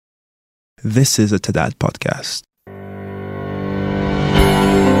This is a Tadad podcast.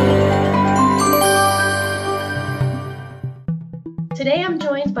 Today I'm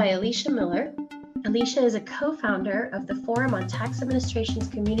joined by Alicia Miller. Alicia is a co-founder of the Forum on Tax Administration's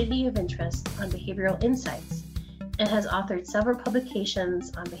Community of Interest on Behavioral Insights and has authored several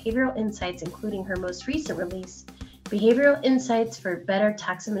publications on behavioral insights, including her most recent release, Behavioral Insights for Better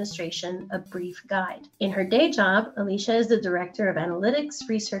Tax Administration, A Brief Guide. In her day job, Alicia is the Director of Analytics,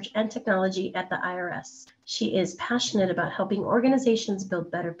 Research, and Technology at the IRS. She is passionate about helping organizations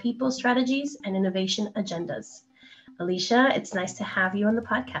build better people strategies and innovation agendas. Alicia, it's nice to have you on the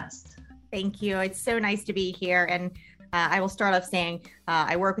podcast. Thank you. It's so nice to be here. And I will start off saying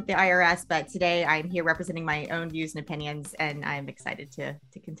I work with the IRS, but today I'm here representing my own views and opinions, and I'm excited to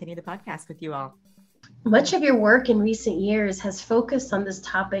continue the podcast with you all. Much of your work in recent years has focused on this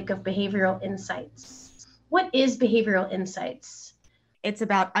topic of behavioral insights. What is behavioral insights? It's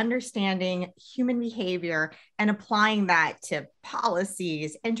about understanding human behavior and applying that to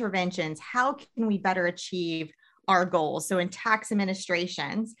policies, interventions. How can we better achieve our goals? So in tax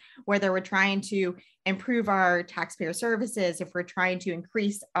administrations, whether we're trying to improve our taxpayer services, if we're trying to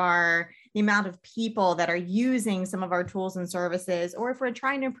increase the amount of people that are using some of our tools and services, or if we're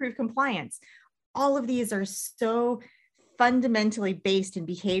trying to improve compliance, all of these are so fundamentally based in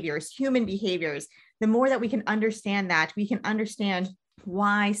behaviors, human behaviors. The more that we can understand that, we can understand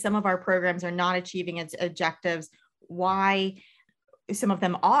why some of our programs are not achieving its objectives, why some of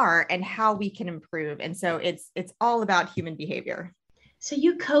them are, and how we can improve. And so it's all about human behavior. So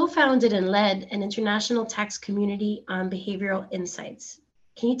you co-founded and led an international tax community on behavioral insights.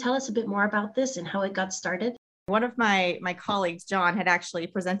 Can you tell us a bit more about this and how it got started? One of my colleagues, John, had actually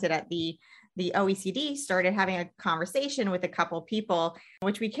presented at the OECD, started having a conversation with a couple of people,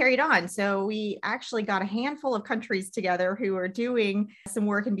 which we carried on. So we actually got a handful of countries together who are doing some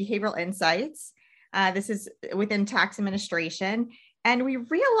work in behavioral insights. This is within tax administration. And we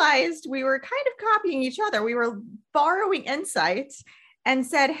realized we were kind of copying each other. We were borrowing insights and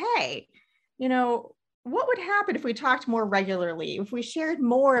said, hey, what would happen if we talked more regularly, if we shared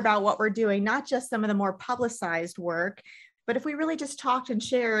more about what we're doing, not just some of the more publicized work, but if we really just talked and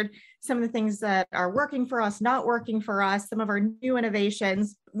shared some of the things that are working for us, not working for us, some of our new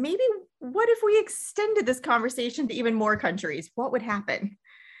innovations, maybe what if we extended this conversation to even more countries? What would happen?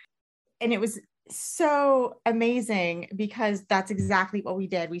 And it was so amazing because that's exactly what we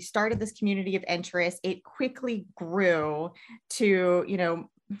did. We started this community of interest. It quickly grew to,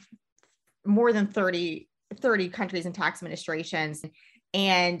 more than 30 countries and tax administrations.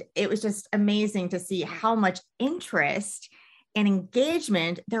 And it was just amazing to see how much interest and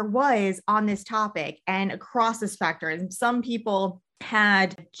engagement there was on this topic and across the spectrum. And some people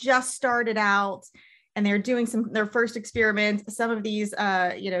had just started out and they're doing their first experiments. Some of these,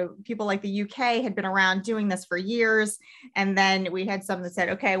 people like the UK had been around doing this for years. And then we had some that said,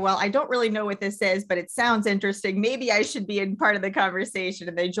 okay, well, I don't really know what this is, but it sounds interesting. Maybe I should be in part of the conversation.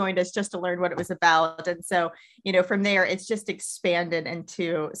 And they joined us just to learn what it was about. And so, from there, it's just expanded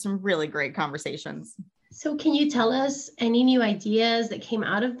into some really great conversations. So can you tell us any new ideas that came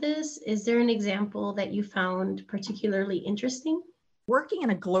out of this? Is there an example that you found particularly interesting? Working in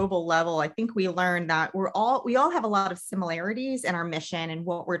a global level, I think we learned that we all have a lot of similarities in our mission and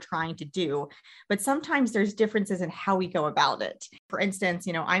what we're trying to do, but sometimes there's differences in how we go about it. For instance,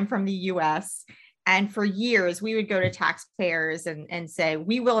 I'm from the US, and for years we would go to taxpayers and say,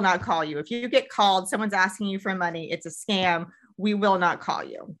 we will not call you. If you get called, someone's asking you for money, it's a scam, we will not call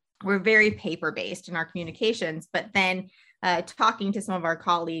you. We're very paper-based in our communications, but then talking to some of our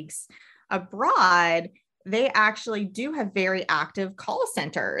colleagues abroad, they actually do have very active call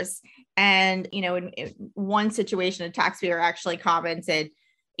centers. And, in one situation, a taxpayer actually commented,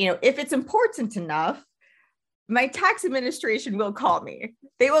 if it's important enough, my tax administration will call me.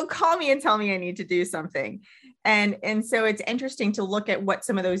 They will call me and tell me I need to do something. And so it's interesting to look at what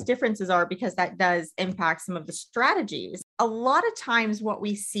some of those differences are, because that does impact some of the strategies. A lot of times what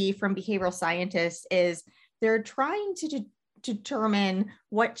we see from behavioral scientists is they're trying to determine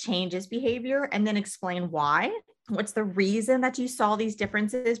what changes behavior and then explain why. What's the reason that you saw these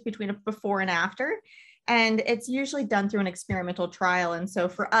differences between a before and after? And it's usually done through an experimental trial. And so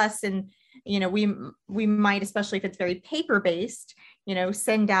for us, and we might, especially if it's very paper-based,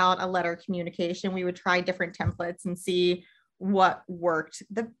 send out a letter communication. We would try different templates and see what worked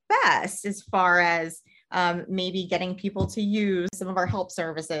the best as far as maybe getting people to use some of our help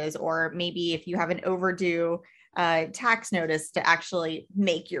services, or maybe if you have an overdue tax notice to actually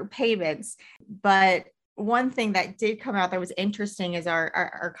make your payments. But one thing that did come out that was interesting is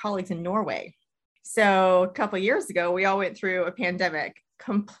our colleagues in Norway. So a couple of years ago, we all went through a pandemic.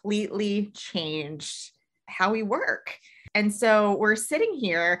 completely changed how we work. And so we're sitting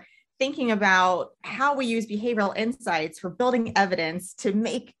here thinking about how we use behavioral insights for building evidence to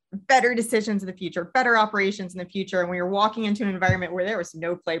make better decisions in the future, better operations in the future. And we were walking into an environment where there was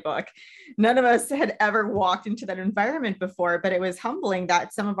no playbook. None of us had ever walked into that environment before, but it was humbling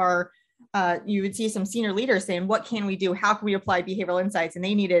that some of our, you would see some senior leaders saying, what can we do? How can we apply behavioral insights? And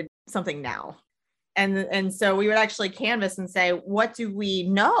they needed something now. And so we would actually canvas and say, what do we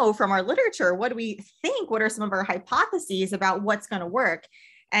know from our literature? What do we think? What are some of our hypotheses about what's going to work?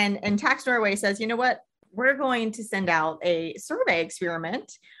 And Tax Norway says, you know what? We're going to send out a survey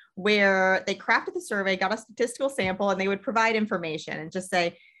experiment where they crafted the survey, got a statistical sample, and they would provide information and just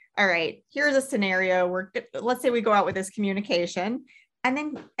say, all right, here's a scenario. Let's say we go out with this communication and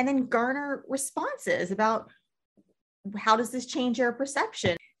then garner responses about how does this change your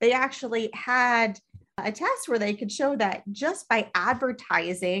perception? They actually had a test where they could show that just by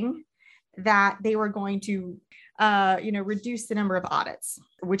advertising that they were going to reduce the number of audits,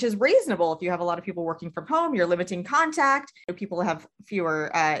 which is reasonable. If you have a lot of people working from home, you're limiting contact, people have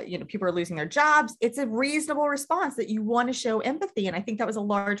fewer, people are losing their jobs. It's a reasonable response that you want to show empathy. And I think that was a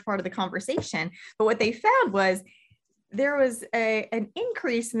large part of the conversation. But what they found was there was an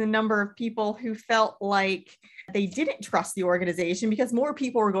increase in the number of people who felt like they didn't trust the organization because more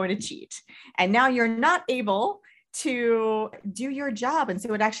people were going to cheat. And now you're not able to do your job. And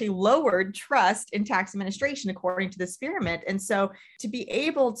so it actually lowered trust in tax administration, according to this experiment. And so to be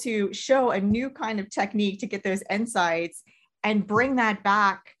able to show a new kind of technique to get those insights and bring that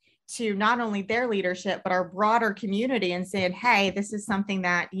back to not only their leadership, but our broader community and saying, hey, this is something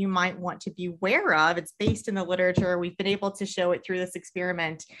that you might want to be aware of. It's based in the literature. We've been able to show it through this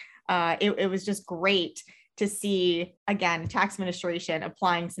experiment. It was just great to see, again, tax administration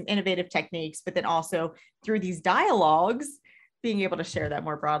applying some innovative techniques, but then also through these dialogues, being able to share that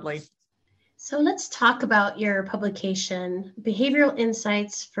more broadly. So let's talk about your publication, Behavioral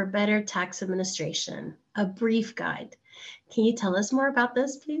Insights for Better Tax Administration, a brief guide. Can you tell us more about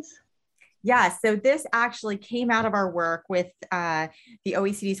this, please? Yeah, so this actually came out of our work with the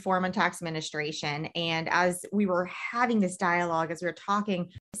OECD's Forum on Tax Administration. And as we were having this dialogue, as we were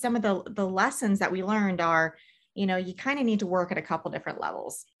talking, some of the lessons that we learned are, you kind of need to work at a couple different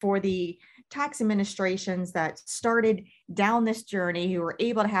levels. For the tax administrations that started down this journey, who were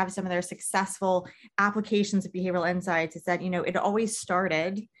able to have some of their successful applications of behavioral insights, is that, it always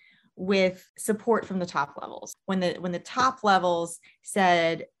started with support from the top levels. When the top levels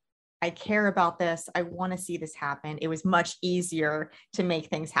said, I care about this, I want to see this happen, it was much easier to make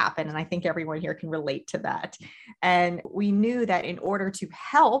things happen. And I think everyone here can relate to that. And we knew that in order to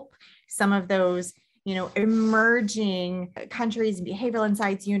help some of those, emerging countries and behavioral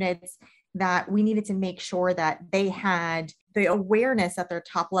insights units, that we needed to make sure that they had the awareness at their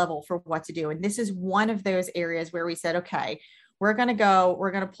top level for what to do. And this is one of those areas where we said, okay, we're going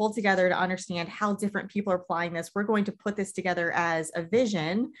to pull together to understand how different people are applying this. We're going to put this together as a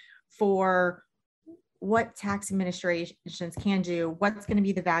vision for what tax administrations can do, what's going to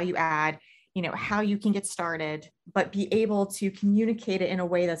be the value add, how you can get started, but be able to communicate it in a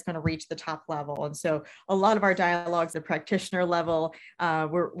way that's going to reach the top level. And so a lot of our dialogues at practitioner level,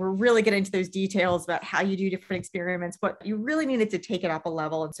 we're really getting into those details about how you do different experiments, but you really needed to take it up a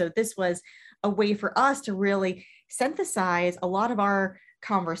level. And so this was a way for us to really synthesize a lot of our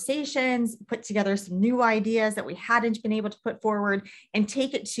conversations, put together some new ideas that we hadn't been able to put forward, and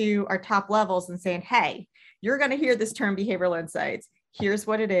take it to our top levels and saying, hey, you're going to hear this term behavioral insights. Here's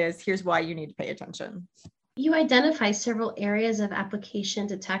what it is. Here's why you need to pay attention. You identify several areas of application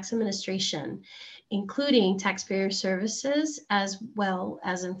to tax administration, including taxpayer services as well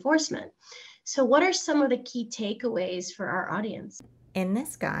as enforcement. So what are some of the key takeaways for our audience? In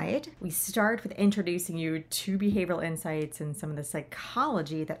this guide, we start with introducing you to behavioral insights and some of the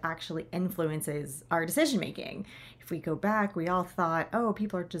psychology that actually influences our decision-making. If we go back, we all thought, oh,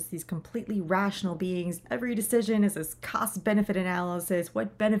 people are just these completely rational beings. Every decision is this cost-benefit analysis.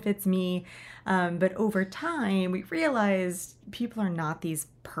 What benefits me? But over time, we realized people are not these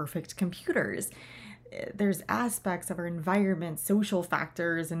perfect computers. There's aspects of our environment, social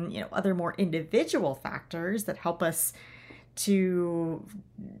factors, and other more individual factors that help us to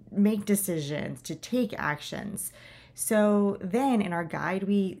make decisions, to take actions. So then in our guide,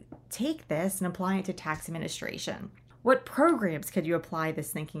 we take this and apply it to tax administration. What programs could you apply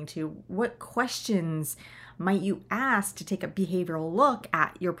this thinking to? What questions might you ask to take a behavioral look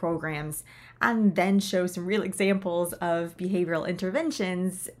at your programs, and then show some real examples of behavioral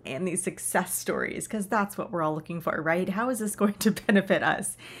interventions and these success stories? Because that's what we're all looking for, right? How is this going to benefit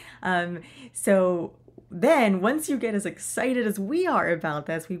us? So then once you get as excited as we are about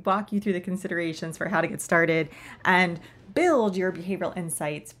this, we walk you through the considerations for how to get started and build your behavioral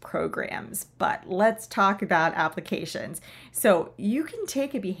insights programs. But let's talk about applications. So you can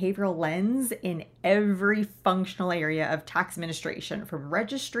take a behavioral lens in every functional area of tax administration, from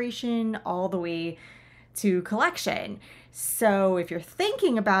registration all the way to collection. So if you're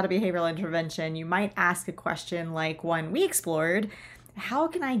thinking about a behavioral intervention, you might ask a question like one we explored: how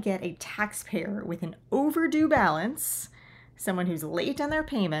can I get a taxpayer with an overdue balance, someone who's late on their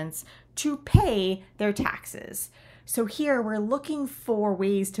payments, to pay their taxes? So here we're looking for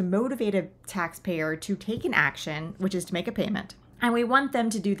ways to motivate a taxpayer to take an action, which is to make a payment. And we want them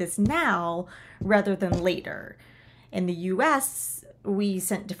to do this now rather than later. In the US, we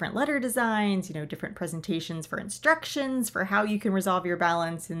sent different letter designs, different presentations for instructions for how you can resolve your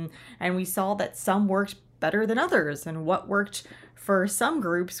balance. And we saw that some worked better than others. And what worked for some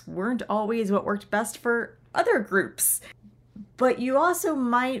groups weren't always what worked best for other groups. But you also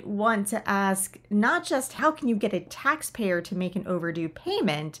might want to ask not just how can you get a taxpayer to make an overdue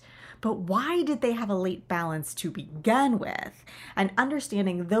payment, but why did they have a late balance to begin with? And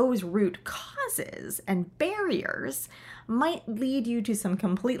understanding those root causes and barriers might lead you to some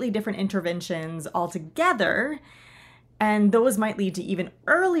completely different interventions altogether, and those might lead to even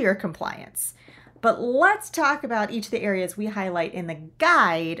earlier compliance. But let's talk about each of the areas we highlight in the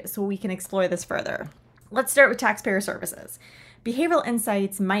guide so we can explore this further. Let's start with taxpayer services. Behavioral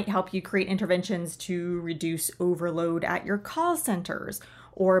insights might help you create interventions to reduce overload at your call centers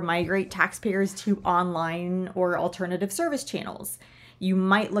or migrate taxpayers to online or alternative service channels. You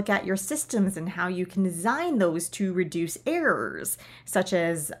might look at your systems and how you can design those to reduce errors, such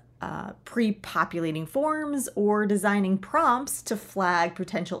as pre-populating forms or designing prompts to flag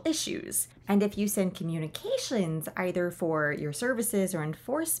potential issues. And if you send communications either for your services or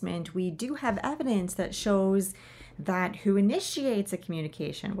enforcement, we do have evidence that shows that who initiates a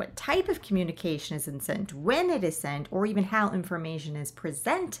communication, what type of communication is sent, when it is sent, or even how information is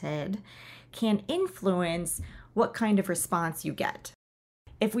presented can influence what kind of response you get.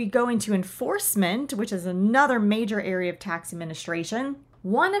 If we go into enforcement, which is another major area of tax administration,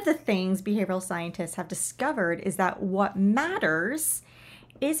 one of the things behavioral scientists have discovered is that what matters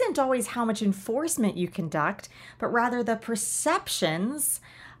isn't always how much enforcement you conduct, but rather the perceptions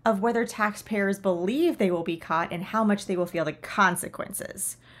of whether taxpayers believe they will be caught and how much they will feel the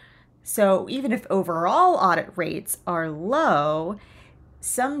consequences. So even if overall audit rates are low,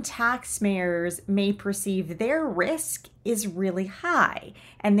 some taxpayers may perceive their risk is really high,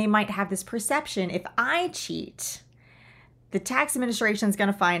 and they might have this perception: if I cheat, the tax administration is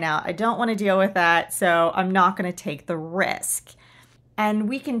going to find out. I don't want to deal with that, so I'm not going to take the risk. And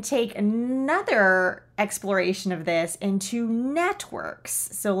we can take another exploration of this into networks.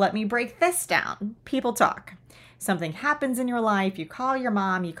 So let me break this down. People talk. Something happens in your life. You call your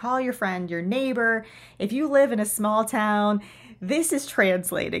mom, you call your friend, your neighbor. If you live in a small town, this is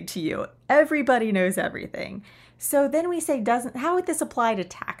translating to you. Everybody knows everything. So then we say, how would this apply to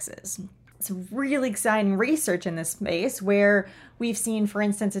taxes? Some really exciting research in this space where we've seen, for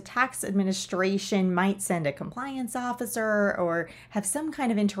instance, a tax administration might send a compliance officer or have some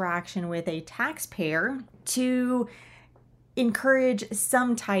kind of interaction with a taxpayer to encourage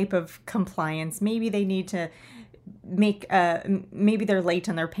some type of compliance. Maybe they need to maybe they're late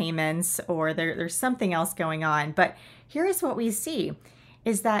on their payments or there's something else going on. But here's what we see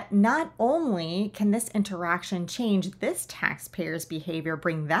is that not only can this interaction change this taxpayer's behavior,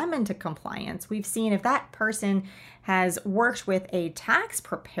 bring them into compliance, we've seen if that person has worked with a tax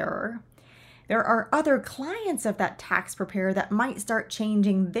preparer, there are other clients of that tax preparer that might start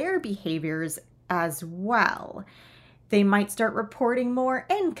changing their behaviors as well. They might start reporting more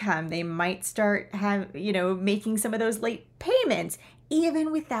income. They might start making some of those late payments,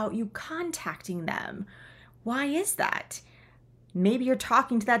 even without you contacting them. Why is that? Maybe you're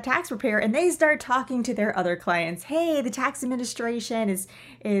talking to that tax preparer and they start talking to their other clients. Hey, the tax administration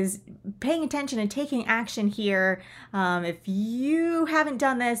is paying attention and taking action here. If you haven't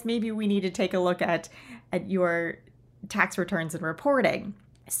done this, maybe we need to take a look at your tax returns and reporting.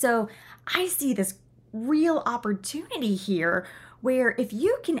 So I see this real opportunity here where if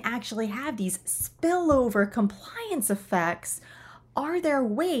you can actually have these spillover compliance effects, are there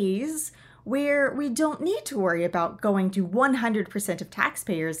ways where we don't need to worry about going to 100% of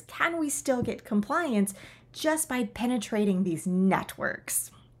taxpayers? Can we still get compliance just by penetrating these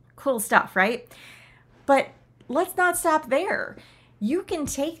networks? Cool stuff, right? But let's not stop there. You can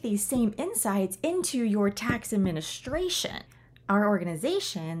take these same insights into your tax administration. Our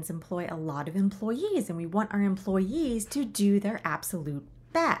organizations employ a lot of employees, and we want our employees to do their absolute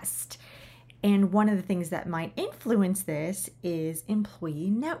best. And one of the things that might influence this is employee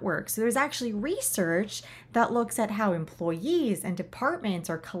networks. So there's actually research that looks at how employees and departments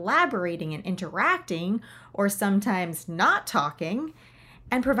are collaborating and interacting, or sometimes not talking,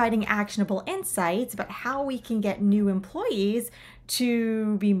 and providing actionable insights about how we can get new employees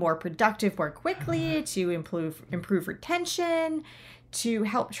to be more productive more quickly, to improve retention, to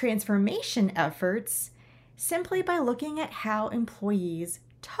help transformation efforts, simply by looking at how employees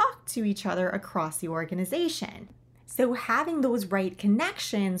talk to each other across the organization. So having those right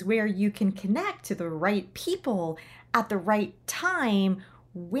connections where you can connect to the right people at the right time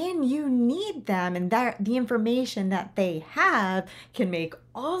when you need them, and that the information that they have can make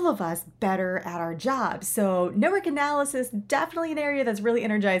all of us better at our jobs. So network analysis, definitely an area that's really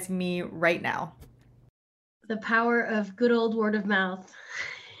energizing me right now. The power of good old word of mouth.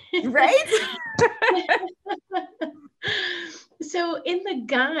 Right? So in the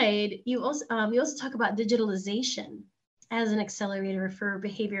guide, you also talk about digitalization as an accelerator for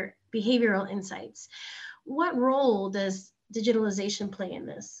behavioral insights. What role does digitalization play in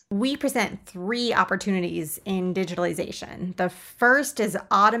this? We present 3 opportunities in digitalization. The first is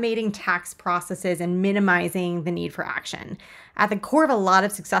automating tax processes and minimizing the need for action. At the core of a lot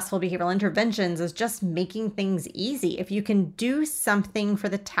of successful behavioral interventions is just making things easy. If you can do something for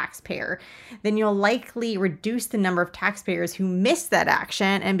the taxpayer, then you'll likely reduce the number of taxpayers who miss that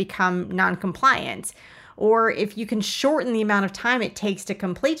action and become non-compliant. Or if you can shorten the amount of time it takes to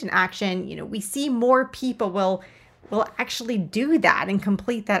complete an action, we see more people will actually do that and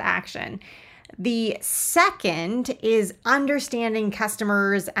complete that action. The second is understanding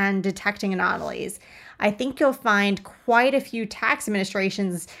customers and detecting anomalies. I think you'll find quite a few tax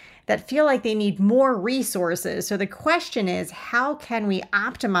administrations that feel like they need more resources. So the question is, how can we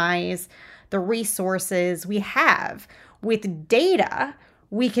optimize the resources we have? With data,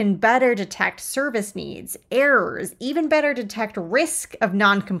 we can better detect service needs, errors, even better detect risk of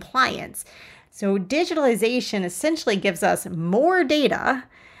non-compliance. So digitalization essentially gives us more data,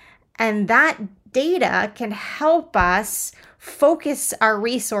 and that data can help us focus our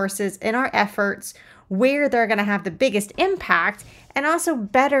resources and our efforts where they're going to have the biggest impact, and also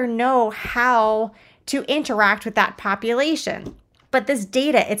better know how to interact with that population. But this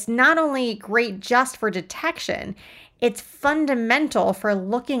data, it's not only great just for detection, it's fundamental for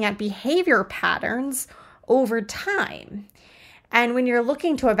looking at behavior patterns over time. And when you're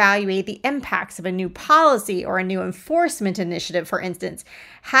looking to evaluate the impacts of a new policy or a new enforcement initiative, for instance,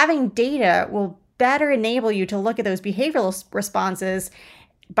 having data will better enable you to look at those behavioral responses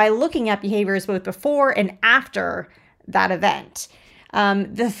by looking at behaviors both before and after that event.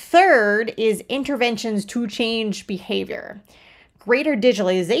 The third is interventions to change behavior. Greater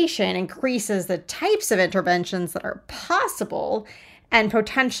digitalization increases the types of interventions that are possible and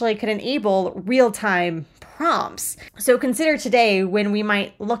potentially could enable real-time prompts. So consider today when we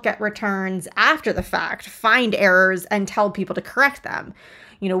might look at returns after the fact, find errors, and tell people to correct them.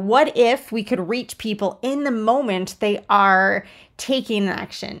 What if we could reach people in the moment they are taking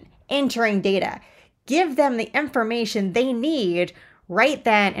action, entering data, give them the information they need right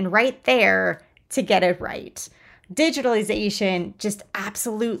then and right there to get it right? Digitalization just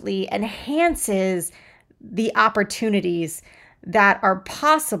absolutely enhances the opportunities that are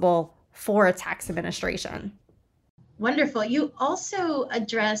possible for a tax administration. Wonderful. You also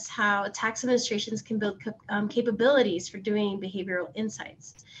address how tax administrations can build capabilities for doing behavioral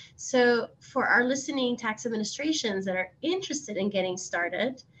insights. So for our listening tax administrations that are interested in getting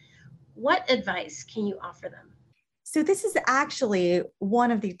started, what advice can you offer them? So this is actually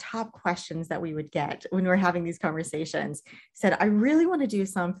one of the top questions that we would get when we're having these conversations. Said, I really want to do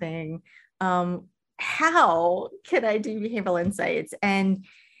something. How can I do behavioral insights? And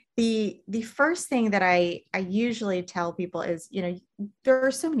the first thing that I usually tell people is, there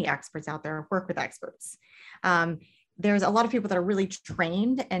are so many experts out there. Work with experts. There's a lot of people that are really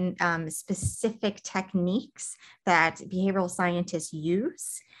trained in specific techniques that behavioral scientists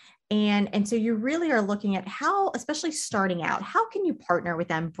use. And so you really are looking at how, especially starting out, how can you partner with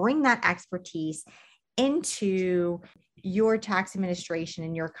them, bring that expertise into your tax administration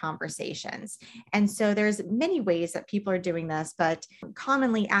and your conversations. And so there's many ways that people are doing this, but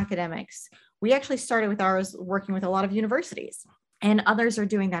commonly academics, we actually started with ours working with a lot of universities, and others are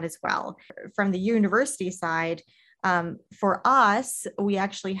doing that as well. From the university side, for us, we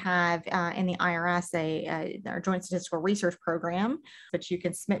actually have in the IRS our Joint Statistical Research Program, but you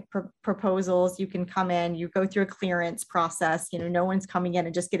can submit proposals, you can come in, you go through a clearance process. No one's coming in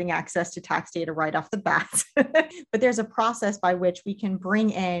and just getting access to tax data right off the bat. But there's a process by which we can bring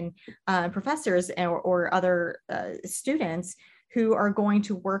in professors or other students who are going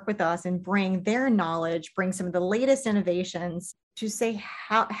to work with us and bring their knowledge, bring some of the latest innovations to say,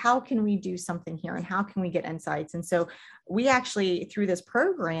 how can we do something here and how can we get insights? And so we actually, through this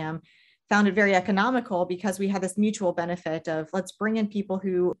program, found it very economical because we had this mutual benefit of let's bring in people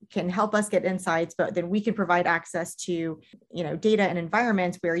who can help us get insights, but then we can provide access to, data and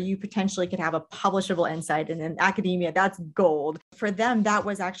environments where you potentially could have a publishable insight. And in academia, that's gold. For them, that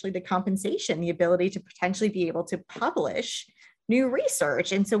was actually the compensation, the ability to potentially be able to publish new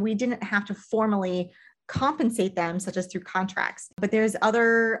research. And so we didn't have to formally compensate them, such as through contracts. But there's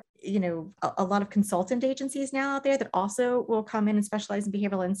other, a lot of consultant agencies now out there that also will come in and specialize in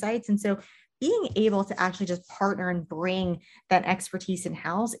behavioral insights. And so being able to actually just partner and bring that expertise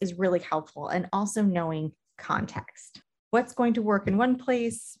in-house is really helpful. And also knowing context. What's going to work in one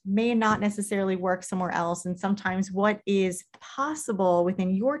place may not necessarily work somewhere else. And sometimes what is possible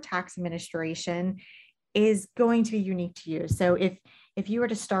within your tax administration is going to be unique to you. So if you were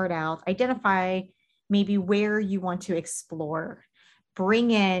to start out, identify maybe where you want to explore,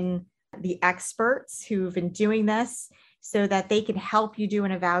 bring in the experts who've been doing this so that they can help you do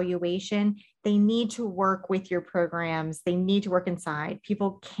an evaluation. They need to work with your programs. They need to work inside.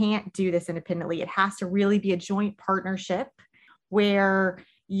 People can't do this independently. It has to really be a joint partnership where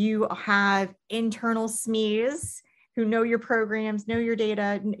you have internal SMEs who know your programs, know your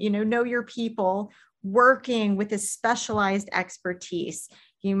data, know your people, working with this specialized expertise.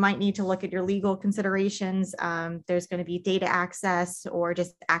 You might need to look at your legal considerations. There's going to be data access or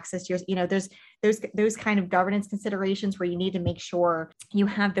just access to your, there's those kind of governance considerations where you need to make sure you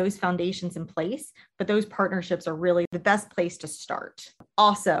have those foundations in place, but those partnerships are really the best place to start.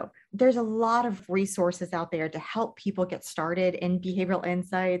 Also, there's a lot of resources out there to help people get started in behavioral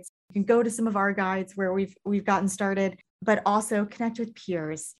insights. You can go to some of our guides where we've gotten started, but also connect with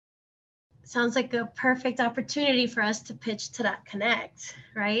peers. Sounds like a perfect opportunity for us to pitch TDAT Connect,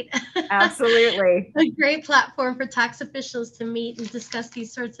 right? Absolutely. A great platform for tax officials to meet and discuss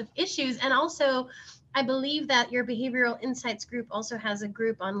these sorts of issues. And also, I believe that your Behavioral Insights group also has a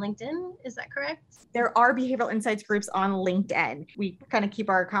group on LinkedIn. Is that correct? There are Behavioral Insights groups on LinkedIn. We kind of keep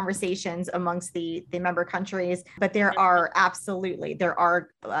our conversations amongst the member countries, but there are absolutely,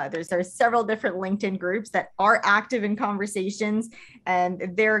 there's several different LinkedIn groups that are active in conversations,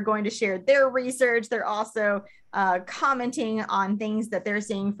 and they're going to share their research. They're also commenting on things that they're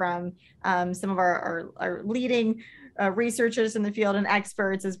seeing from some of our leading researchers in the field and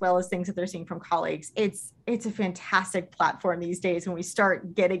experts, as well as things that they're seeing from colleagues. It's a fantastic platform these days when we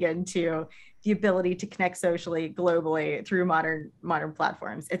start getting into the ability to connect socially, globally through modern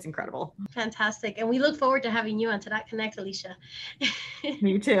platforms. It's incredible. Fantastic. And we look forward to having you on TDAT Connect, Alicia.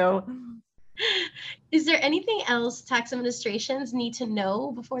 Me too. Is there anything else tax administrations need to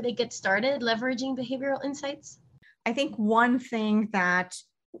know before they get started leveraging behavioral insights? I think one thing that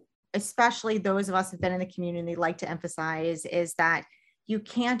especially those of us who've been in the community like to emphasize is that you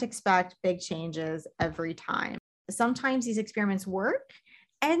can't expect big changes every time. Sometimes these experiments work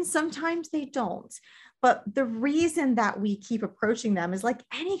and sometimes they don't. But the reason that we keep approaching them is like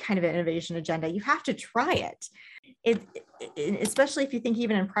any kind of innovation agenda, you have to try it. Especially if you think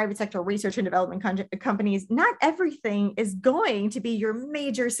even in private sector research and development companies, not everything is going to be your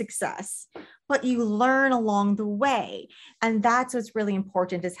major success, but you learn along the way. And that's what's really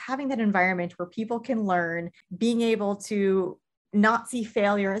important, is having that environment where people can learn, being able to not see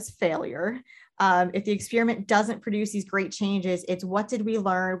failure as failure. If the experiment doesn't produce these great changes, it's what did we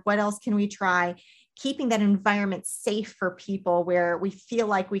learn? What else can we try? Keeping that environment safe for people where we feel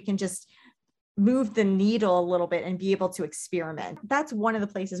like we can just move the needle a little bit and be able to experiment. That's one of the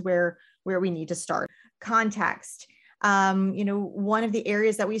places where we need to start. Context. One of the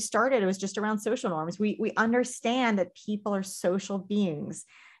areas that we started was just around social norms. We understand that people are social beings,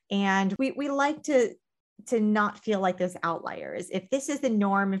 and we like to not feel like there's outliers. If this is the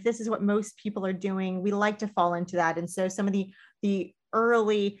norm, if this is what most people are doing, we like to fall into that. And so some of the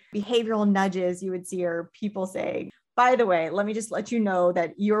early behavioral nudges you would see are people saying, by the way, let me just let you know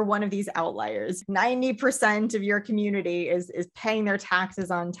that you're one of these outliers. 90% of your community is paying their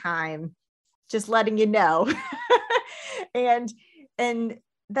taxes on time. Just letting you know. and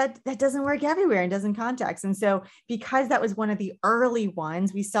that doesn't work everywhere and doesn't context. And so because that was one of the early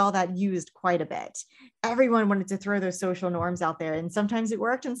ones, we saw that used quite a bit. Everyone wanted to throw those social norms out there, and sometimes it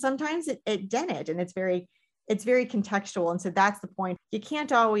worked and sometimes it didn't. And it's very contextual. And so that's the point. You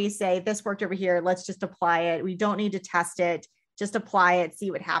can't always say this worked over here, let's just apply it. We don't need to test it, just apply it,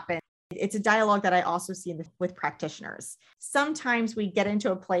 see what happens. It's a dialogue that I also see with practitioners. Sometimes we get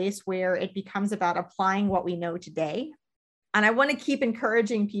into a place where it becomes about applying what we know today. And I want to keep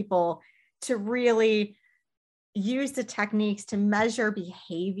encouraging people to really use the techniques to measure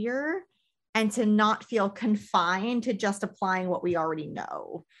behavior and to not feel confined to just applying what we already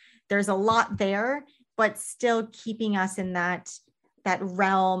know. There's a lot there, but still keeping us in that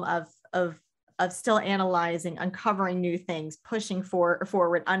realm of still analyzing, uncovering new things, pushing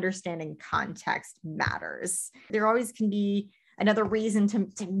forward, understanding context matters. There always can be another reason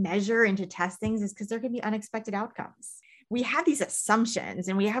to measure and to test things is because there can be unexpected outcomes. We have these assumptions,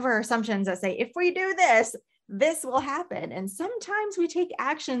 and we have our assumptions that say, if we do this, this will happen. And sometimes we take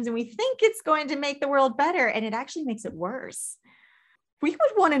actions and we think it's going to make the world better, and it actually makes it worse. We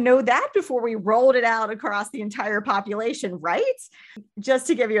would want to know that before we rolled it out across the entire population, right? Just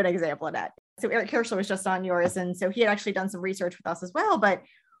to give you an example of that. So Eric Kirschler was just on yours, and so he had actually done some research with us as well. But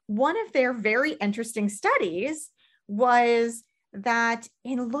one of their very interesting studies was that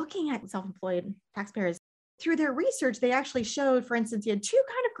in looking at self-employed taxpayers, through their research, they actually showed, for instance, you had two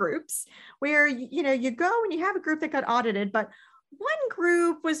kind of groups where, you go and you have a group that got audited, but one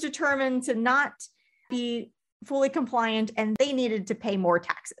group was determined to not be fully compliant and they needed to pay more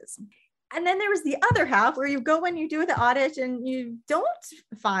taxes. And then there was the other half where you go and you do the audit and you don't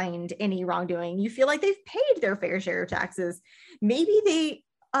find any wrongdoing. You feel like they've paid their fair share of taxes. Maybe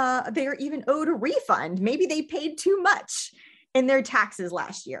they're even owed a refund. Maybe they paid too much in their taxes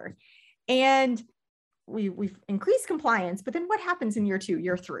last year. And we've increased compliance, but then what happens in year 2,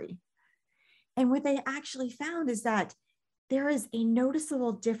 year 3? And what they actually found is that there is a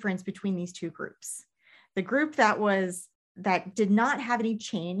noticeable difference between these two groups. The group that did not have any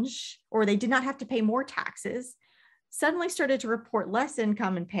change, or they did not have to pay more taxes, suddenly started to report less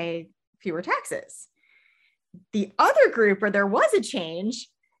income and pay fewer taxes. The other group where there was a change,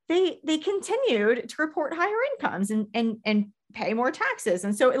 they continued to report higher incomes and pay more taxes.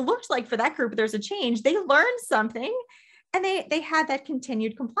 And so it looked like for that group, there's a change. They learned something and they had that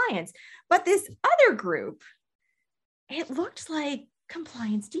continued compliance. But this other group, it looked like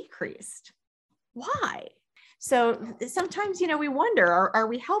compliance decreased. Why? So sometimes, we wonder, are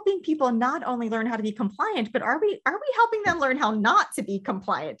we helping people not only learn how to be compliant, but are we helping them learn how not to be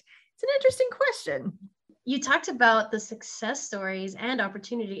compliant? It's an interesting question. You talked about the success stories and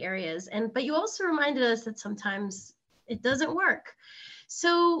opportunity areas, but you also reminded us that sometimes it doesn't work.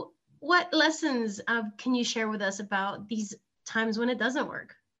 So what lessons can you share with us about these times when it doesn't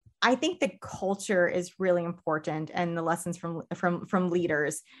work? I think the culture is really important, and the lessons from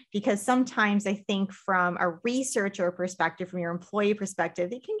leaders, because sometimes I think from a researcher perspective, from your employee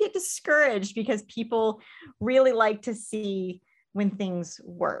perspective, they can get discouraged because people really like to see when things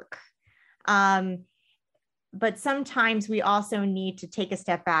work. But sometimes we also need to take a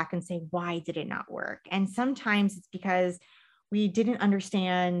step back and say, why did it not work? And sometimes it's because we didn't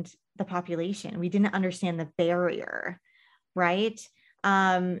understand the population. We didn't understand the barrier, right?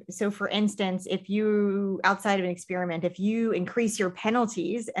 So for instance, if you, outside of an experiment, if you increase your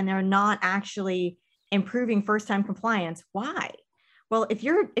penalties and they're not actually improving first-time compliance, why? Well, if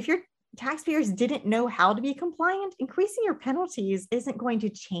your taxpayers didn't know how to be compliant, increasing your penalties isn't going to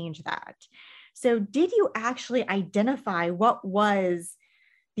change that. So did you actually identify what was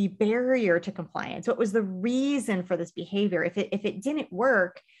the barrier to compliance? What was the reason for this behavior? If it didn't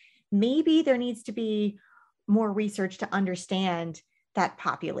work, maybe there needs to be more research to understand that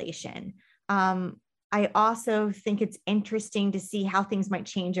population. I also think it's interesting to see how things might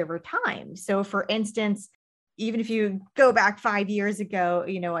change over time. So for instance, even if you go back 5 years ago,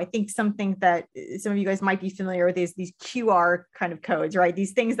 I think something that some of you guys might be familiar with is these QR kind of codes, right?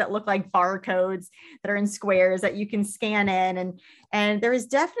 These things that look like barcodes that are in squares that you can scan in. And there is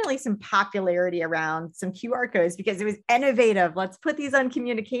definitely some popularity around some QR codes because it was innovative. Let's put these on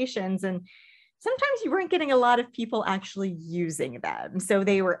communications. And sometimes you weren't getting a lot of people actually using them. So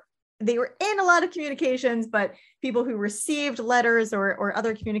they were in a lot of communications, but people who received letters or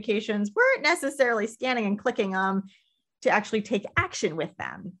other communications weren't necessarily scanning and clicking to actually take action with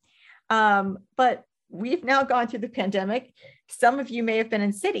them. But we've now gone through the pandemic. Some of you may have been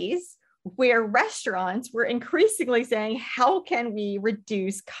in cities where restaurants were increasingly saying, how can we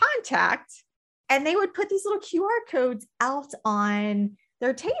reduce contact? And they would put these little QR codes out on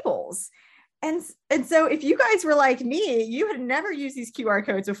their tables. And so if you guys were like me, you had never used these QR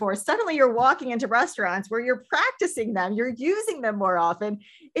codes before, suddenly you're walking into restaurants where you're practicing them, you're using them more often,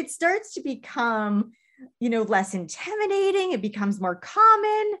 it starts to become, less intimidating, it becomes more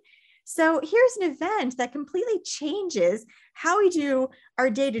common. So here's an event that completely changes how we do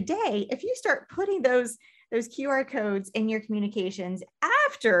our day-to-day. If you start putting those QR codes in your communications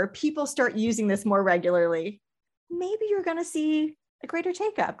after people start using this more regularly, maybe you're going to see a greater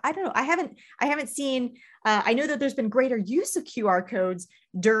take up. I don't know. I haven't seen, I know that there's been greater use of QR codes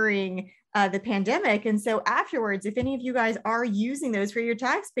during the pandemic. And so afterwards, if any of you guys are using those for your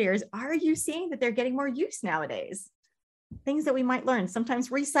taxpayers, are you seeing that they're getting more use nowadays? Things that we might learn, sometimes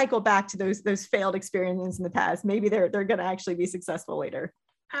recycle back to those failed experiences in the past. Maybe they're going to actually be successful later.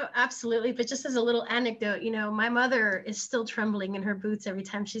 Oh, absolutely. But just as a little anecdote, my mother is still trembling in her boots every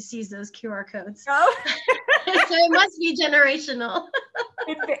time she sees those QR codes. Oh. So it must be generational.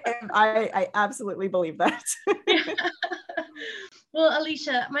 I absolutely believe that. Well,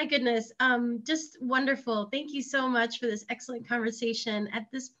 Alicia, my goodness, just wonderful. Thank you so much for this excellent conversation. At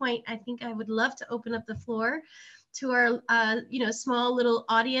this point, I think I would love to open up the floor to our, small little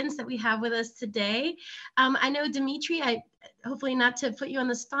audience that we have with us today. I know Dimitri, hopefully not to put you on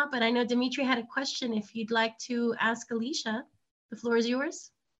the spot, but I know Dimitri had a question. If you'd like to ask Alicia, the floor is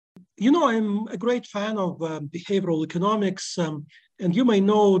yours. I'm a great fan of behavioral economics, and you may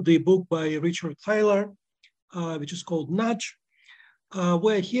know the book by Richard Thaler, which is called Nudge,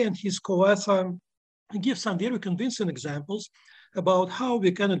 where he and his co-author give some very convincing examples about how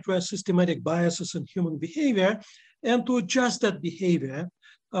we can address systematic biases in human behavior and to adjust that behavior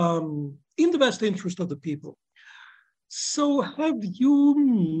in the best interest of the people. So have you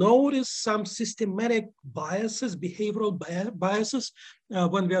noticed some systematic biases, behavioral biases,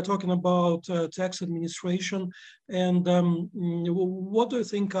 when we are talking about tax administration? And what do you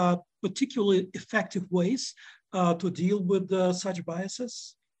think are particularly effective ways to deal with such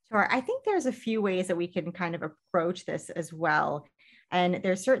biases? Sure. I think there's a few ways that we can kind of approach this as well. And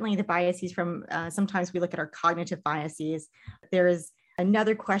there's certainly the biases from, sometimes we look at our cognitive biases. There's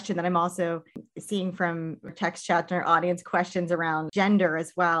another question that I'm also seeing from text chat and our audience, questions around gender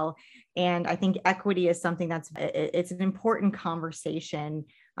as well. And I think equity is something it's an important conversation,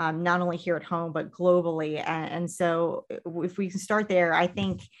 not only here at home, but globally. And so if we can start there, I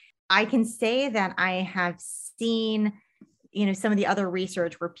think I can say that I have seen, some of the other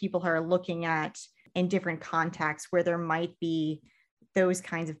research where people are looking at in different contexts where there might be those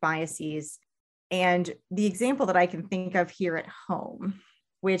kinds of biases. And the example that I can think of here at home,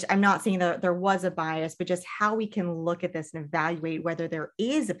 which I'm not saying that there was a bias, but just how we can look at this and evaluate whether there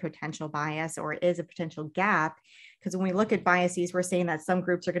is a potential bias or is a potential gap. Because when we look at biases, we're saying that some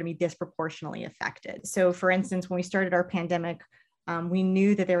groups are going to be disproportionately affected. So for instance, when we started our pandemic, we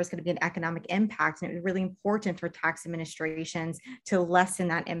knew that there was going to be an economic impact, and it was really important for tax administrations to lessen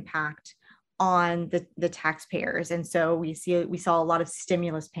that impact on the taxpayers. And so we saw a lot of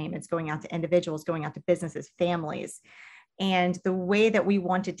stimulus payments going out to individuals, going out to businesses, families. And the way that we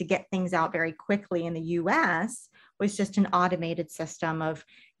wanted to get things out very quickly in the US was just an automated system of,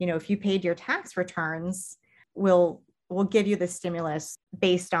 if you paid your tax returns, we'll give you the stimulus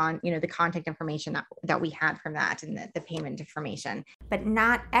based on, the contact information that we had from that and the payment information. But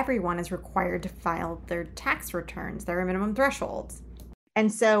not everyone is required to file their tax returns. There are minimum thresholds.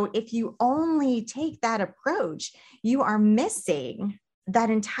 And so if you only take that approach, you are missing that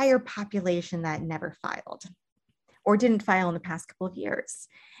entire population that never filed or didn't file in the past couple of years.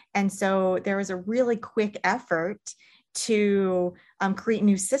 And so there was a really quick effort to create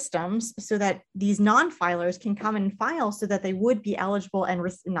new systems so that these non-filers can come and file so that they would be eligible and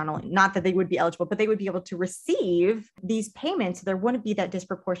not that they would be eligible, but they would be able to receive these payments. So there wouldn't be that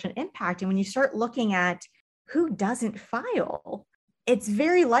disproportionate impact. And when you start looking at who doesn't file, it's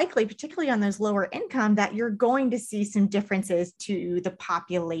very likely, particularly on those lower income, that you're going to see some differences to the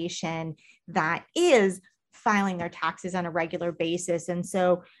population that is filing their taxes on a regular basis. And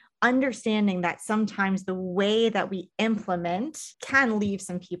so understanding that sometimes the way that we implement can leave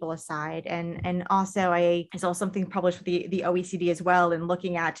some people aside. And also I saw something published with the OECD as well, in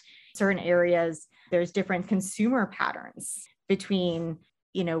looking at certain areas, there's different consumer patterns between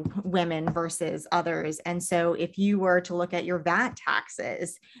women versus others. And so if you were to look at your VAT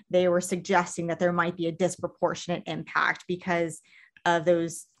taxes, they were suggesting that there might be a disproportionate impact because of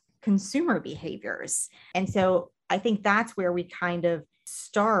those consumer behaviors. And so I think that's where we kind of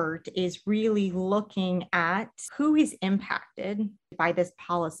start, is really looking at who is impacted by this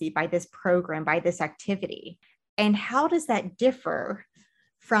policy, by this program, by this activity, and how does that differ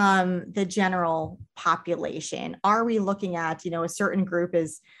from the general population? Are we looking at, a certain group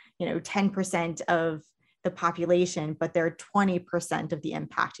is, 10% of the population, but they're 20% of the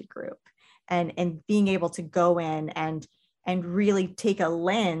impacted group, and being able to go in and really take a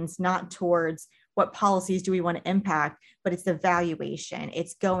lens, not towards what policies do we want to impact, but it's the valuation.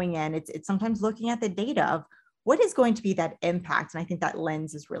 It's going in, it's sometimes looking at the data of what is going to be that impact. And I think that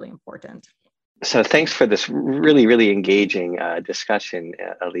lens is really important. So thanks for this really, really engaging discussion,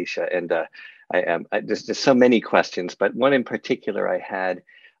 Alicia. And there's so many questions, but one in particular I had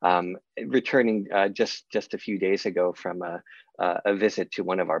returning just a few days ago from a visit to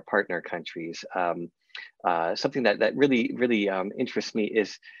one of our partner countries, something that really interests me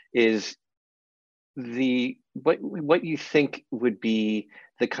is what you think would be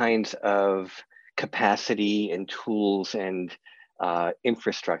the kinds of capacity and tools and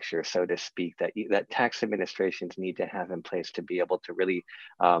infrastructure, so to speak, that tax administrations need to have in place to be able to really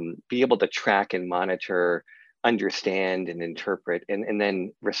be able to track and monitor, understand and interpret, and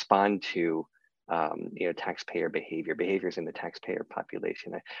then respond to taxpayer behaviors in the taxpayer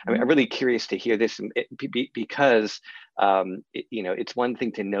population. I'm really curious to hear this because it's one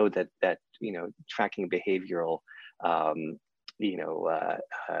thing to know that tracking behavioral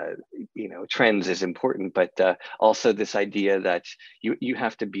trends is important, but also this idea that you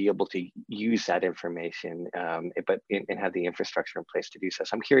have to be able to use that information, and have the infrastructure in place to do so.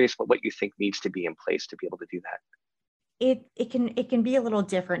 So I'm curious what you think needs to be in place to be able to do that. It can be a little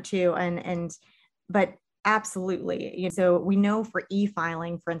different too, but absolutely. So we know for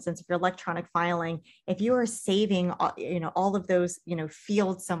e-filing, for instance, if you're electronic filing, if you are saving, all of those,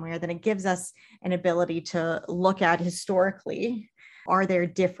 fields somewhere, then it gives us an ability to look at historically, are there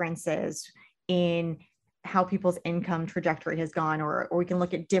differences in how people's income trajectory has gone, or we can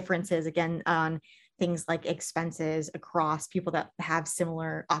look at differences again on things like expenses across people that have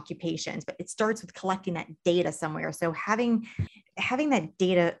similar occupations. But it starts with collecting that data somewhere. So having that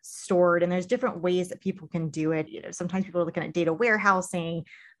data stored, and there's different ways that people can do it. Sometimes people are looking at data warehousing.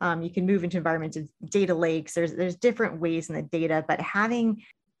 You can move into environments of data lakes. There's different ways in the data, but having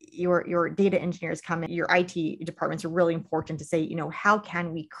your data engineers come in, your IT departments are really important to say, how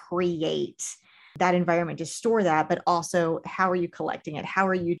can we create that environment to store that, but also how are you collecting it? How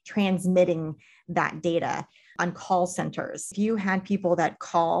are you transmitting that data? On call centers, if you had people that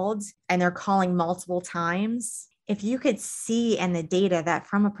called and they're calling multiple times, if you could see in the data that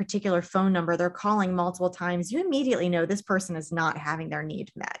from a particular phone number, they're calling multiple times, you immediately know this person is not having their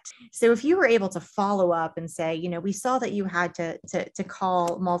need met. So if you were able to follow up and say, we saw that you had to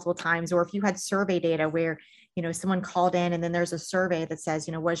call multiple times, or if you had survey data where someone called in and then there's a survey that says,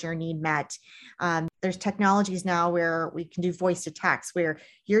 was your need met? There's technologies now where we can do voice to text, where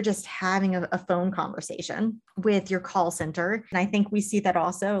you're just having a phone conversation with your call center. And I think we see that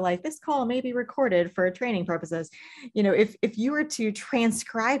also, like, this call may be recorded for training purposes. If you were to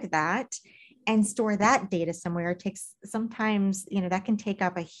transcribe that and store that data somewhere, it takes sometimes, that can take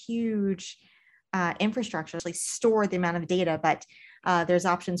up a huge infrastructure, actually store the amount of data, but there's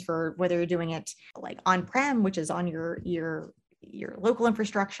options for whether you're doing it like on-prem, which is on your local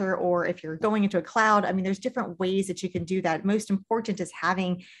infrastructure, or if you're going into a cloud. I mean, there's different ways that you can do that. Most important is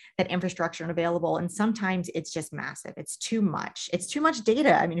having that infrastructure available. And sometimes it's just massive. It's too much. It's too much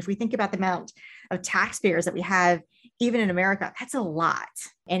data. I mean, if we think about the amount of taxpayers that we have, even in America, that's a lot.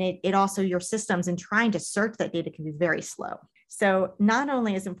 And it also, your systems and trying to search that data can be very slow. So not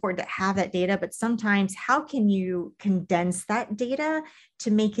only is it important to have that data, but sometimes how can you condense that data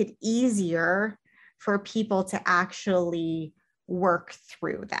to make it easier for people to actually work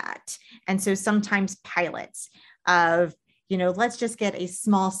through that? And so sometimes pilots of, let's just get a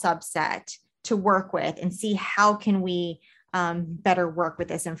small subset to work with and see how can we better work with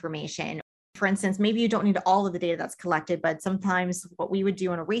this information. For instance, maybe you don't need all of the data that's collected, but sometimes what we would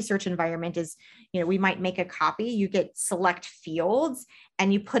do in a research environment is, we might make a copy, you get select fields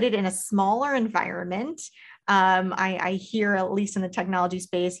and you put it in a smaller environment. I hear, at least in the technology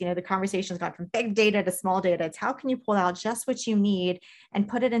space, the conversation's gone from big data to small data. It's how can you pull out just what you need and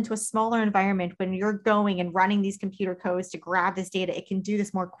put it into a smaller environment when you're going and running these computer codes to grab this data. It can do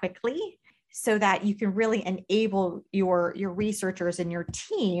this more quickly so that you can really enable your researchers and your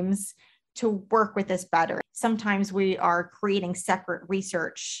teams to work with this better. Sometimes we are creating separate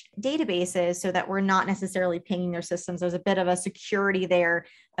research databases so that we're not necessarily pinging their systems. There's a bit of a security there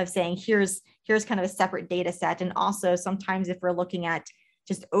of saying, here's kind of a separate data set. And also sometimes if we're looking at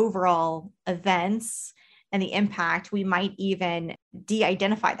just overall events and the impact, we might even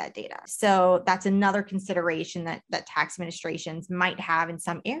de-identify that data. So that's another consideration that tax administrations might have in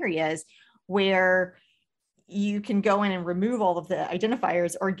some areas where you can go in and remove all of the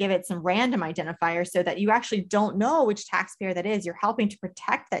identifiers or give it some random identifiers so that you actually don't know which taxpayer that is. You're helping to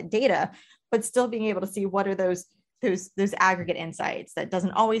protect that data, but still being able to see what are those aggregate insights. That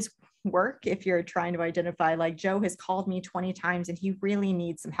doesn't always work if you're trying to identify, like, Joe has called me 20 times and he really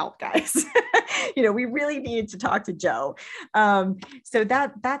needs some help, guys. We really need to talk to Joe. So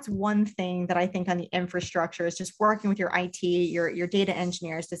that's one thing that I think on the infrastructure is just working with your IT, your data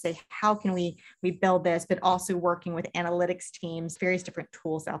engineers to say, how can we build this, but also working with analytics teams, various different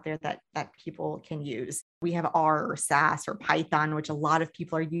tools out there that people can use. We have R or SAS or Python, which a lot of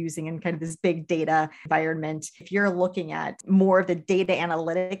people are using in kind of this big data environment. If you're looking at more of the data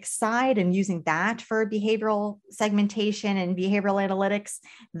analytics side and using that for behavioral segmentation and behavioral analytics,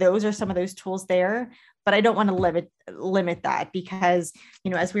 those are some of those tools there. But I don't want to limit that because,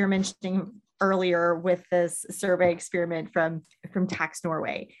 as we were mentioning earlier with this survey experiment from Tax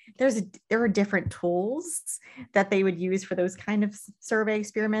Norway, there are different tools that they would use for those kind of survey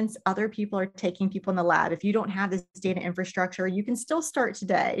experiments. Other people are taking people in the lab. If you don't have this data infrastructure, you can still start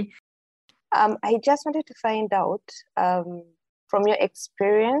today. I just wanted to find out from your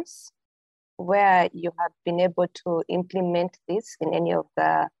experience where you have been able to implement this in any of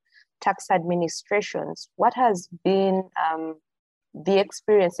the tax administrations. What has been the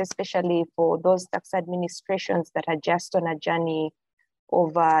experience, especially for those tax administrations that are just on a journey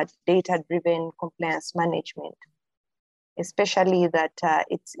of data-driven compliance management, especially that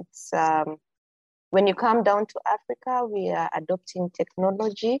it's when you come down to Africa, we are adopting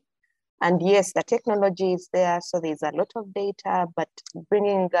technology. And yes, the technology is there, so there's a lot of data, but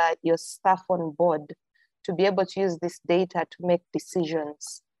bringing your staff on board to be able to use this data to make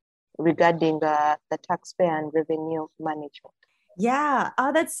decisions regarding the taxpayer and revenue management. Yeah.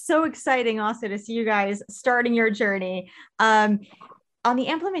 Oh, that's so exciting also to see you guys starting your journey. On the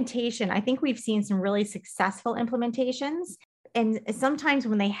implementation, I think we've seen some really successful implementations. And sometimes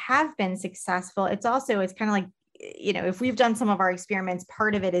when they have been successful, it's kind of like, if we've done some of our experiments,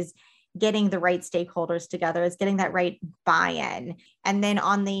 part of it is getting the right stakeholders together, is getting that right buy-in. And then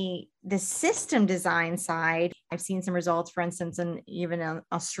on the system design side, I've seen some results, for instance, even in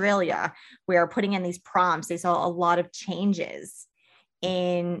Australia, where putting in these prompts, they saw a lot of changes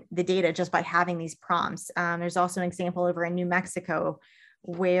in the data just by having these prompts. There's also an example over in New Mexico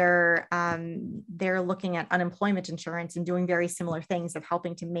where they're looking at unemployment insurance and doing very similar things of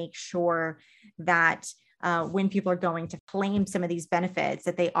helping to make sure that when people are going to claim some of these benefits,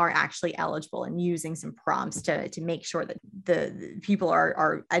 that they are actually eligible, and using some prompts to make sure that the people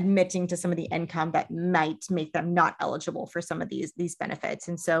are admitting to some of the income that might make them not eligible for some of these benefits.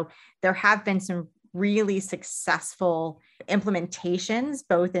 And so there have been some really successful implementations,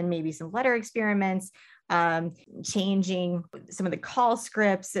 both in maybe some letter experiments, changing some of the call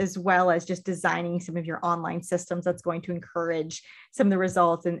scripts, as well as just designing some of your online systems that's going to encourage some of the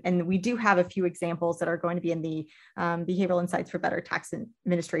results. And we do have a few examples that are going to be in the Behavioral Insights for Better Tax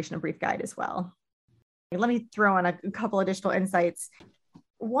Administration, a brief guide as well. Let me throw in a couple additional insights.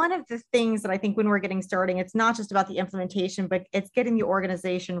 One of the things that I think when we're getting started, it's not just about the implementation, but it's getting the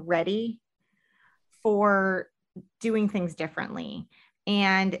organization ready for doing things differently.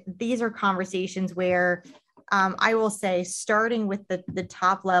 And these are conversations where I will say, starting with the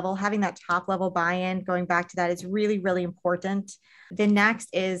top level, having that top level buy-in, going back to that is really, really important. The next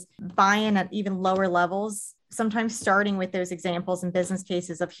is buy-in at even lower levels, sometimes starting with those examples and business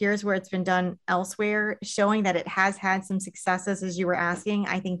cases of here's where it's been done elsewhere, showing that it has had some successes, as you were asking,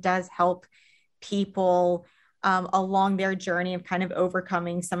 I think does help people along their journey of kind of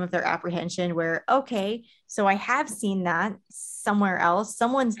overcoming some of their apprehension where, okay, so I have seen that somewhere else,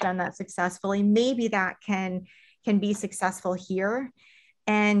 someone's done that successfully, maybe that can be successful here.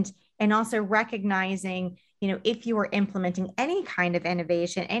 And also recognizing, if you are implementing any kind of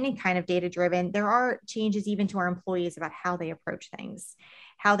innovation, any kind of data driven, there are changes even to our employees about how they approach things,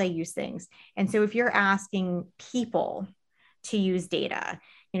 how they use things. And so if you're asking people to use data,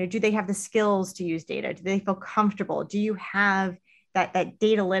 do they have the skills to use data? Do they feel comfortable? Do you have that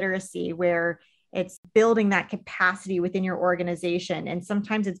data literacy where it's building that capacity within your organization? And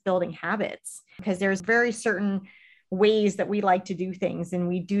sometimes it's building habits, because there's very certain ways that we like to do things, and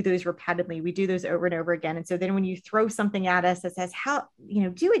we do those repeatedly. We do those over and over again. And so then when you throw something at us that says, how,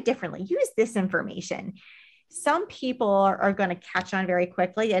 do it differently, use this information, some people are going to catch on very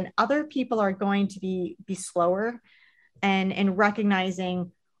quickly, and other people are going to be slower, and recognizing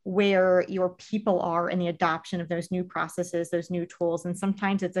where your people are in the adoption of those new processes, those new tools. And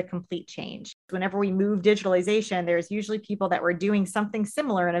sometimes it's a complete change. Whenever we move digitalization, there's usually people that were doing something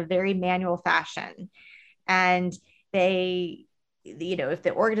similar in a very manual fashion. And they, if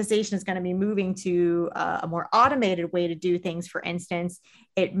the organization is going to be moving to a more automated way to do things, for instance,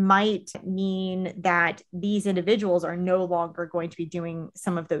 it might mean that these individuals are no longer going to be doing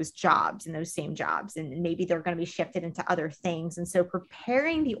some of those jobs and those same jobs, and maybe they're going to be shifted into other things. And so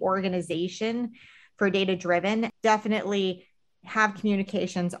preparing the organization for data driven, definitely have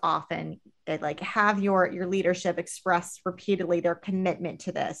communications often, like have your leadership express repeatedly their commitment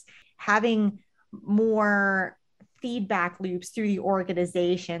to this, having more feedback loops through the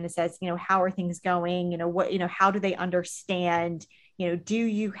organization that says, how are things going? How do they understand? Do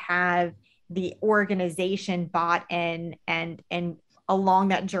you have the organization bought in and along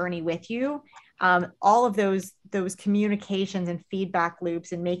that journey with you. All of those communications and feedback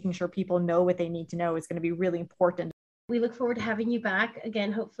loops and making sure people know what they need to know is going to be really important. We look forward to having you back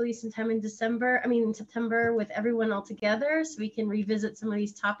again, hopefully sometime in September with everyone all together so we can revisit some of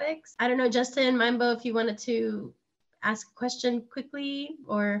these topics. I don't know, Justin, Mambo, if you wanted to ask a question quickly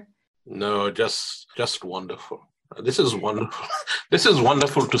or... No, just wonderful. This is wonderful. This is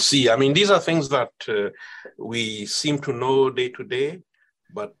wonderful to see. I mean, these are things that we seem to know day to day,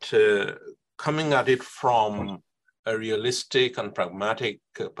 but coming at it from a realistic and pragmatic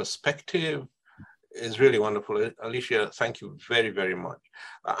perspective is really wonderful. Alicia, thank you very, very much.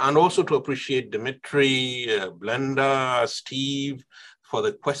 And also to appreciate Dimitri, Blenda, Steve for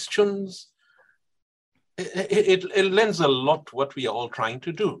the questions. It lends a lot to what we are all trying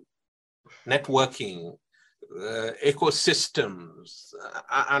to do. Networking, ecosystems,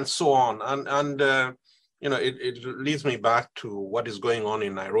 and so on. And it leads me back to what is going on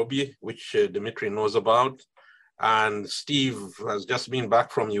in Nairobi, which Dimitri knows about. And Steve has just been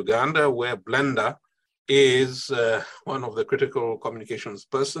back from Uganda, where Blenda is one of the critical communications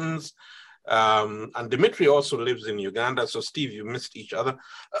persons. And Dimitri also lives in Uganda. So Steve, you missed each other.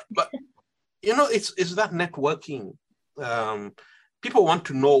 But, it's that networking. People want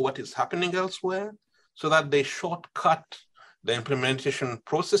to know what is happening elsewhere so that they shortcut the implementation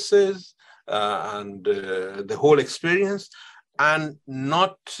processes and the whole experience and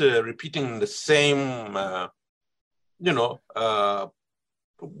not repeating the same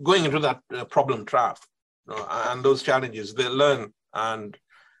going into that problem trap and those challenges. They learn, and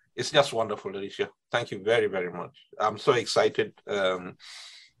it's just wonderful, Alicia. Thank you very, very much. I'm so excited,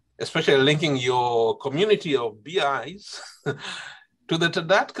 especially linking your community of BIs to the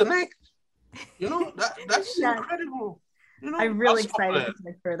TADAT Connect. That's incredible. I'm really excited to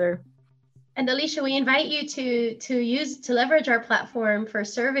connect further. And Alicia, we invite you to leverage our platform for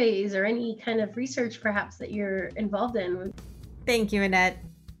surveys or any kind of research perhaps that you're involved in. Thank you, Annette.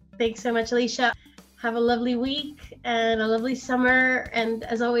 Thanks so much, Alicia. Have a lovely week and a lovely summer. And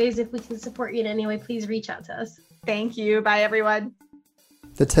as always, if we can support you in any way, please reach out to us. Thank you. Bye, everyone.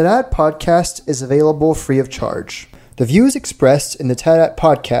 The TADAT podcast is available free of charge. The views expressed in the TADAT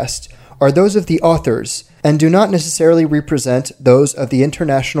podcast are those of the authors and do not necessarily represent those of the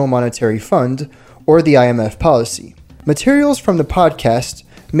International Monetary Fund or the IMF policy. Materials from the podcast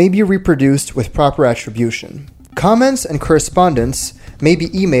may be reproduced with proper attribution. Comments and correspondence may be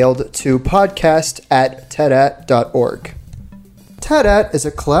emailed to podcast@tadat.org. TADAT is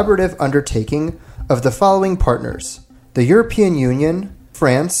a collaborative undertaking of the following partners: the European Union,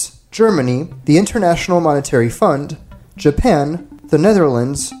 France, Germany, the International Monetary Fund, Japan, the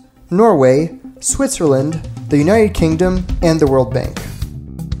Netherlands, Norway, Switzerland, the United Kingdom, and the World Bank.